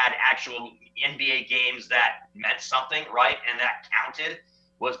Vegas had actual NBA games that meant something, right, and that counted,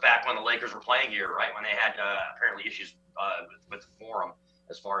 was back when the Lakers were playing here, right? When they had apparently issues with the forum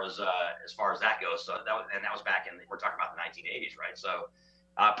as far as that goes. So that was back in, we're talking about the 1980s, right? So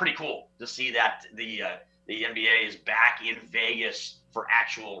pretty cool to see that the NBA is back in Vegas for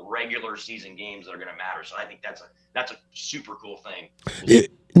actual regular season games that are going to matter. So I think that's a super cool thing.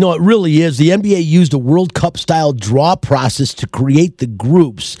 No, it really is. The NBA used a World Cup style draw process to create the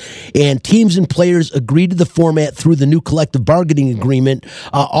groups, and teams and players agreed to the format through the new collective bargaining agreement.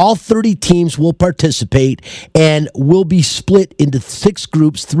 All 30 teams will participate and will be split into 6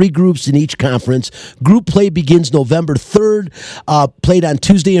 groups, 3 groups in each conference. Group play begins November 3rd, played on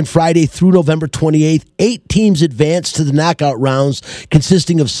Tuesday and Friday through November 28th. 8 teams advance to the knockout rounds,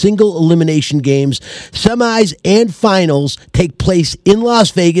 consisting of single elimination games. Semis and finals take place in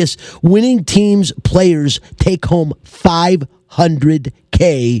Las Vegas. Winning teams, players take home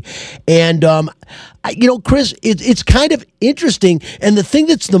 $500K. And, Chris, it's kind of interesting. And the thing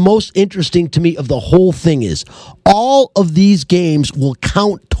that's the most interesting to me of the whole thing is all of these games will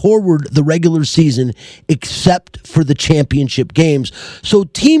count toward the regular season except for the championship games. So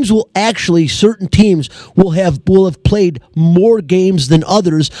certain teams will have played more games than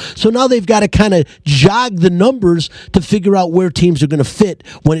others. So now they've got to kind of jog the numbers to figure out where teams are going to fit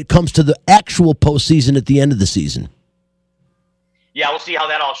when it comes to the actual postseason at the end of the season. Yeah, we'll see how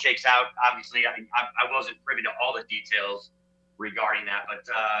that all shakes out. Obviously, I wasn't privy to all the details regarding that, but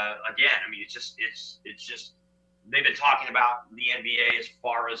again, I mean, it's just they've been talking about the NBA as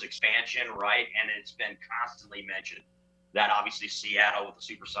far as expansion, right? And it's been constantly mentioned that obviously Seattle with the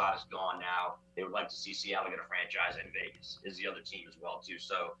Supersonics gone now, they would like to see Seattle get a franchise in Vegas. Is the other team as well too.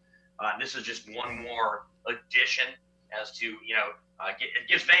 So this is just one more addition as to it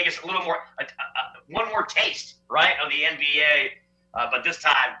gives Vegas a little more one more taste, right, of the NBA. But this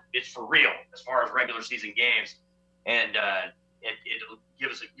time it's for real as far as regular season games, and it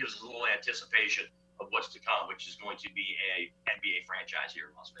gives us a little anticipation of what's to come, which is going to be a NBA franchise here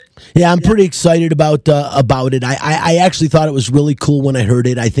in Las Vegas. Yeah, I'm pretty excited about it. I actually thought it was really cool when I heard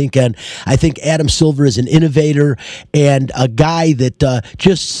it. I think Adam Silver is an innovator and a guy that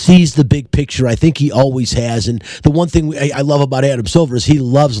just sees the big picture. I think he always has. And the one thing I love about Adam Silver is he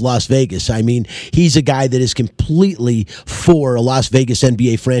loves Las Vegas. I mean, he's a guy that is completely for a Las Vegas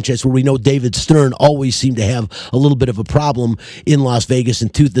NBA franchise, where we know David Stern always seemed to have a little bit of a problem in Las Vegas.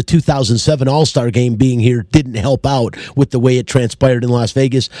 And the 2007 All-Star Game, game being here didn't help out with the way it transpired in Las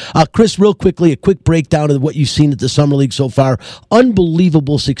Vegas. Chris, real quickly, a quick breakdown of what you've seen at the Summer League so far.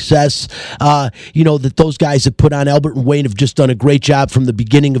 Unbelievable success. That those guys that put on, Albert and Wayne have just done a great job from the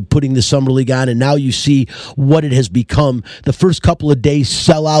beginning of putting the Summer League on, and now you see what it has become. The first couple of days,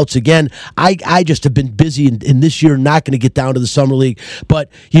 sellouts. Again, I just have been busy in this year, not going to get down to the Summer League, but,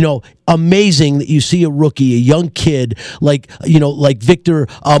 amazing that you see a rookie, a young kid like Victor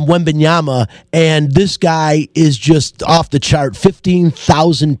Wembanyama, and this guy is just off the chart.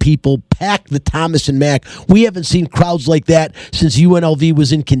 15,000 people packed the Thomas and Mack. We haven't seen crowds like that since UNLV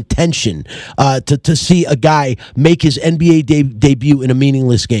was in contention to see a guy make his NBA debut in a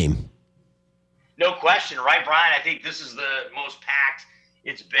meaningless game. No question, right, Brian? I think this is the most packed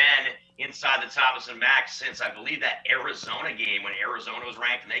it's been inside the Thomas and Mack since, I believe, that Arizona game when Arizona was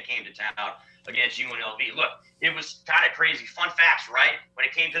ranked and they came to town against UNLV. Look, it was kind of crazy. Fun facts, right? When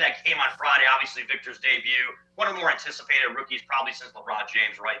it came to that game on Friday, obviously Victor's debut, one of the more anticipated rookies probably since LeBron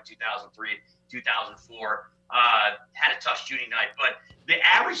James, right, 2003, 2004. Had a tough shooting night, but the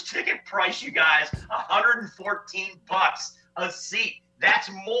average ticket price, you guys, $114 a seat. That's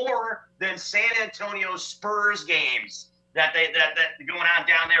more than San Antonio Spurs games that going on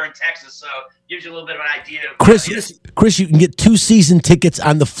down there in Texas. So gives you a little bit of an idea of Chris, you can get 2 season tickets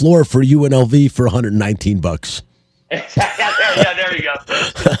on the floor for UNLV for $119. Yeah, there you go.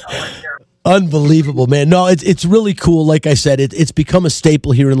 Unbelievable, man. No, it's really cool. Like I said, it's become a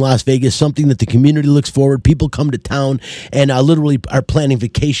staple here in Las Vegas, something that the community looks forward. People come to town and literally are planning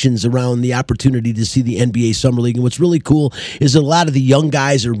vacations around the opportunity to see the NBA Summer League. And what's really cool is that a lot of the young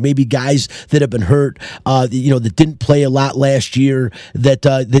guys, or maybe guys that have been hurt, that didn't play a lot last year, that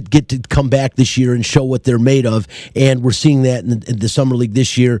get to come back this year and show what they're made of. And we're seeing that in the Summer League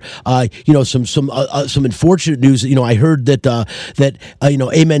this year. Some unfortunate news. I heard that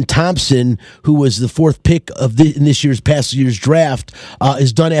Amen Thompson, who was the 4th pick in this year's past year's draft,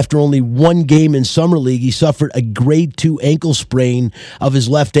 is done after only 1 game in Summer League. He suffered a grade 2 ankle sprain of his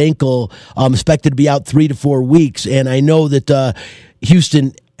left ankle, expected to be out 3 to 4 weeks. And I know that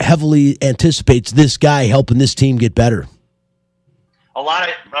Houston heavily anticipates this guy helping this team get better. A lot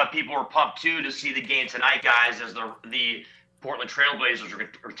of people were pumped, too, to see the game tonight, guys, as the Portland Trailblazers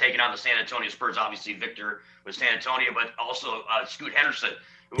are taking on the San Antonio Spurs. Obviously, Victor with San Antonio, but also Scoot Henderson,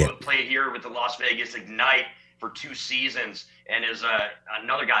 who played here with the Las Vegas Ignite for 2 seasons and is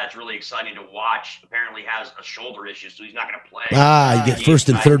another guy that's really exciting to watch. Apparently has a shoulder issue, so he's not going to play. You get first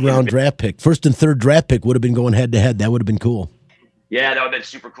and third round draft pick. First and third draft pick would have been going head-to-head. That would have been cool. Yeah, that would have been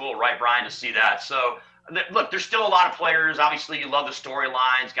super cool, right, Brian, to see that. So, look, there's still a lot of players. Obviously, you love the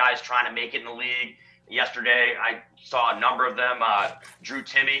storylines, guys trying to make it in the league. Yesterday, I saw a number of them. Drew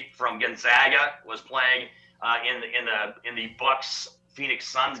Timme from Gonzaga was playing in the Bucks Phoenix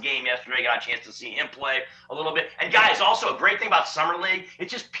Suns game yesterday. Got a chance to see him play a little bit. And guys, also a great thing about Summer League, it's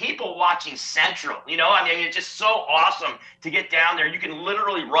just people watching Central. It's just so awesome to get down there. You can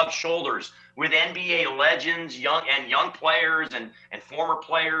literally rub shoulders with NBA legends, young players and former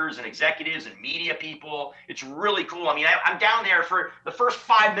players and executives and media people. It's really cool. I'm down there for the first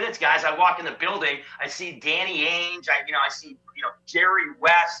 5 minutes, guys. I walk in the building, I see Danny Ainge, I see Jerry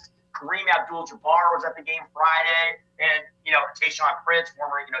West. Kareem Abdul-Jabbar was at the game Friday, and Tayshaun Prince,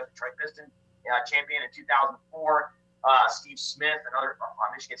 former Detroit Pistons champion in 2004. Steve Smith, another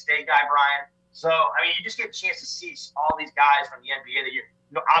Michigan State guy, Brian. So you just get a chance to see all these guys from the NBA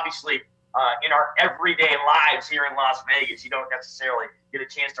that obviously in our everyday lives here in Las Vegas, you don't necessarily get a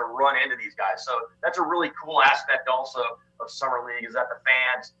chance to run into these guys. So that's a really cool aspect also of Summer League, is that the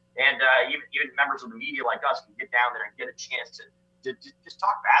fans and even members of the media like us can get down there and get a chance to just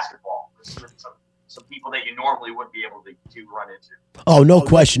talk basketball with some people that you normally wouldn't be able to run into. Oh, no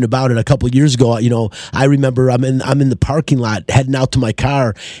question about it. A couple of years ago, I remember I'm in the parking lot heading out to my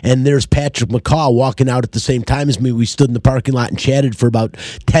car, and there's Patrick McCaw walking out at the same time as me. We stood in the parking lot and chatted for about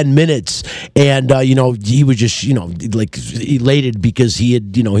 10 minutes, and he was just like elated because he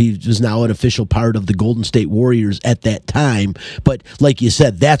was now an official part of the Golden State Warriors at that time. But like you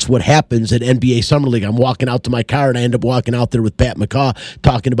said, that's what happens at NBA Summer League. I'm walking out to my car, and I end up walking out there with Pat McCaw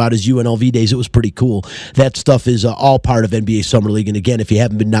talking about his UNLV days. It was pretty cool. That stuff is all part of NBA Summer League. And again, if you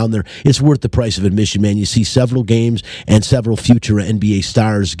haven't been down there, it's worth the price of admission, man. You see several games and several future NBA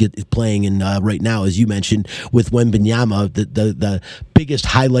stars playing in right now, as you mentioned, with Wembanyama, the biggest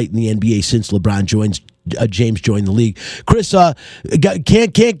highlight in the NBA since LeBron James joined the league. Chris,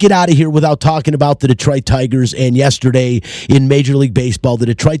 can't get out of here without talking about the Detroit Tigers. And yesterday in Major League Baseball, the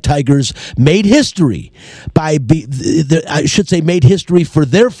Detroit Tigers made history made history for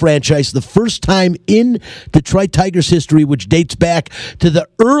their franchise, the first time in Detroit Tigers history, which dates back to the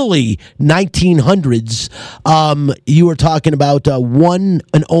early 1900s. You were talking about one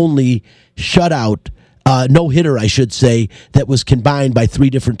and only shutout. No-hitter, I should say, that was combined by three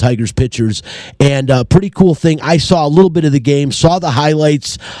different Tigers pitchers. And pretty cool thing. I saw a little bit of the game, saw the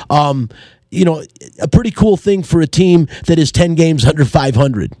highlights. A pretty cool thing for a team that is 10 games under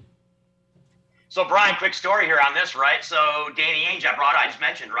 500. So, Brian, quick story here on this, right? So, Danny Ainge, I just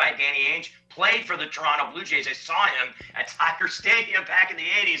mentioned, right? Danny Ainge played for the Toronto Blue Jays. I saw him at Tiger Stadium back in the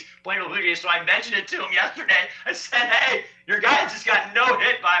 80s playing for the Blue Jays. So I mentioned it to him yesterday. I said, hey, your guy just got no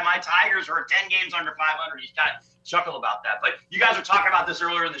hit by my Tigers who are 10 games under 500. He's kind of chuckled about that. But you guys were talking about this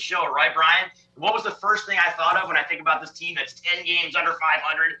earlier in the show, right, Brian? What was the first thing I thought of when I think about this team that's 10 games under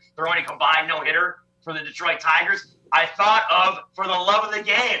 500, throwing a combined no-hitter for the Detroit Tigers? I thought of For the Love of the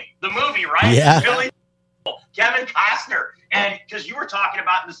Game, the movie, right? Yeah. Kevin Costner. And because you were talking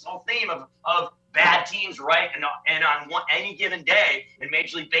about this whole theme of bad teams, right? And on any given day in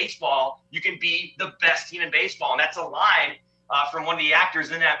Major League Baseball, you can be the best team in baseball. And that's a line from one of the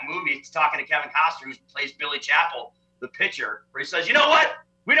actors in that movie. It's talking to Kevin Costner, who plays Billy Chappell, the pitcher, where he says, you know what?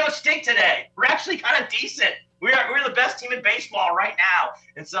 We don't stink today. We're actually kind of decent. We're the best team in baseball right now.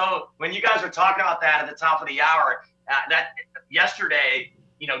 And so when you guys were talking about that at the top of the hour, that yesterday,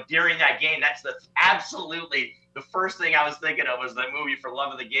 during that game, that's absolutely the first thing I was thinking of was the movie For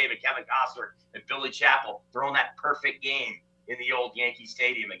Love of the Game and Kevin Costner and Billy Chappell throwing that perfect game in the old Yankee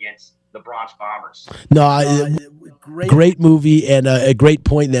Stadium against the Bronx Bombers. No, great movie and a great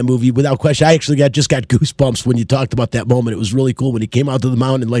point in that movie, without question. I actually just got goosebumps when you talked about that moment. It was really cool when he came out to the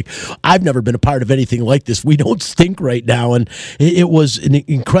mound and like, I've never been a part of anything like this. We don't stink right now, and it was an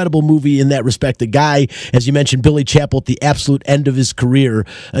incredible movie in that respect. The guy, as you mentioned, Billy Chappell, at the absolute end of his career,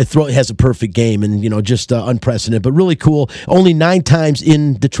 has a perfect game, and just unprecedented, but really cool. Only 9 times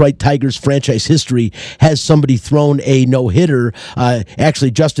in Detroit Tigers franchise history has somebody thrown a no-hitter.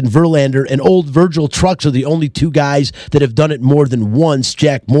 Actually, Justin Verlander and old Virgil Trucks are the only 2 guys that have done it more than once.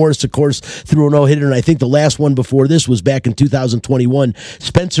 Jack Morris, of course, threw a no-hitter, and I think the last one before this was back in 2021.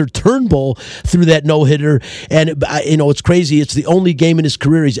 Spencer Turnbull threw that no-hitter, and it's crazy. It's the only game in his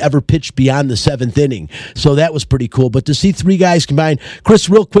career he's ever pitched beyond the 7th inning, so that was pretty cool. But to see 3 guys combined, Chris,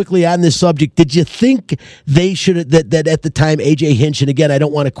 real quickly on this subject, did you think they should that at the time A.J. Hinch, and again, I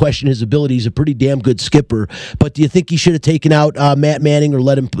don't want to question his ability, he's a pretty damn good skipper, but do you think he should have taken out Matt Manning or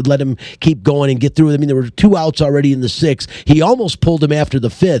let him keep going and get through it? I mean, there were 2 outs already in the 6th. He almost pulled him after the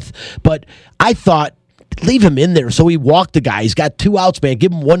 5th, but I thought, leave him in there. So he walked the guy. He's got 2 outs, man.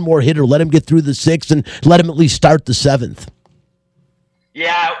 Give him one more hitter. Let him get through the 6th and let him at least start the 7th.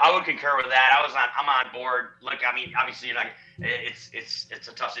 Yeah, I would concur with that. I'm on board. Look, I mean, obviously, it's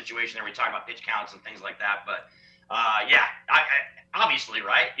a tough situation there. We talk about pitch counts and things like that, but I obviously,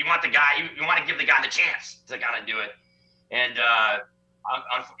 right? You want the guy. You want to give the guy the chance to kind of do it, and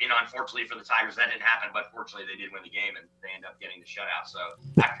unfortunately for the Tigers, that didn't happen. But fortunately, they did win the game, and they end up getting the shutout. So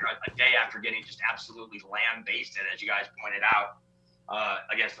after a day after getting just absolutely lambasted, as you guys pointed out,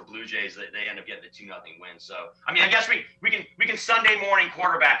 against the Blue Jays, they end up getting the 2-0 win. So I mean, I guess we can Sunday morning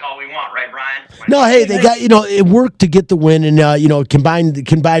quarterback all we want, right, Brian? No, hey, they got it worked to get the win, and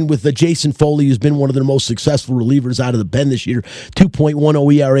combined with Jason Foley, who's been one of their most successful relievers out of the pen this year,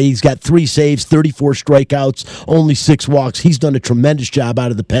 2.10 ERA. He's got 3 saves, 34 strikeouts, only 6 walks. He's done a tremendous job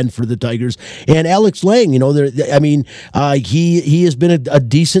out of the pen for the Tigers. And Alex Lang, he has been a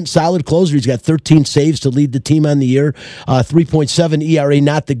decent, solid closer. He's got 13 saves to lead the team on the year, 3.7 ERA,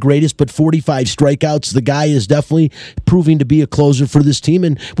 not the greatest, but 45 strikeouts. The guy is definitely proving to be a closer for this team.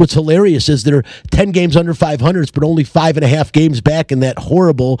 And what's hilarious is they're 10 games under 500, but only 5.5 games back in that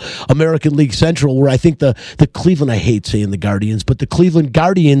horrible American League Central, where I think the Cleveland, I hate saying the Guardians, but the Cleveland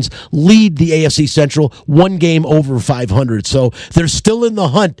Guardians lead the AFC Central 1 game over 500. So they're still in the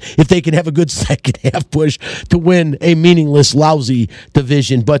hunt if they can have a good second half push to win a meaningless, lousy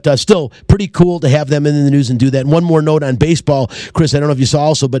division. But still pretty cool to have them in the news and do that. And one more note on baseball, Chris, I don't know if you saw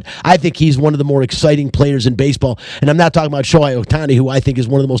also, but I think he's one of the more exciting players in baseball. And I'm not talking about Shohei Ohtani, who I think is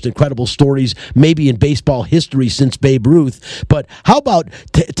one of the most incredible stories maybe in baseball history since Babe Ruth. But how about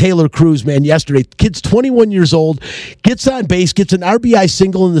Taylor Cruz, man, yesterday? Kid's 21 years old, gets on base, gets an RBI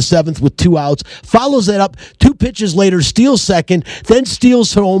single in the 7th with 2 outs, follows that up 2 pitches later, steals second, then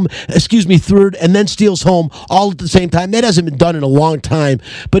steals third, and then steals home all at the same time. That hasn't been done in a long time,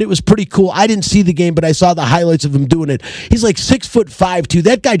 but it was pretty cool. I didn't see the game, but I saw the highlights of him doing it. He's like 6'5" too.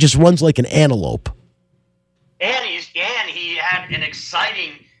 That guy just runs like an antelope. And he had an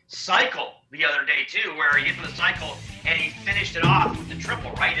exciting cycle the other day too, where he hit for the cycle and he finished it off with the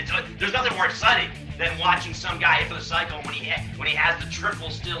triple. Right? There's nothing more exciting than watching some guy hit for the cycle when he has the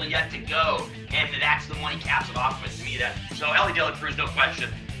triple still yet to go, and that's the one he caps it off with. To me, so Ellie De La Cruz, no question,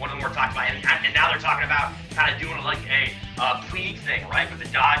 one of them we're talking about, and now they're talking about kind of doing like a plead thing, right, with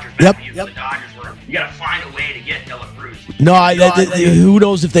the Dodgers. Yep. The Dodgers, where you got to find a way to get De La Cruz. No, who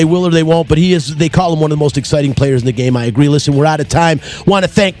knows if they will or they won't, but they call him one of the most exciting players in the game. I agree. Listen, we're out of time. Want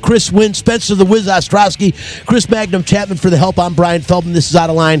to thank Chris Wynn, Spencer the Wiz Ostrowski, Chris Magnum Chapman for the help. I'm Brian Feldman. This is Out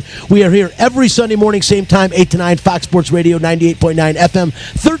of Line. We are here every Sunday morning, same time, 8 to 9, Fox Sports Radio, 98.9 FM,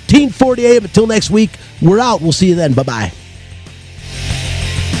 1340 AM. Until next week, we're out. We'll see you then. Bye-bye.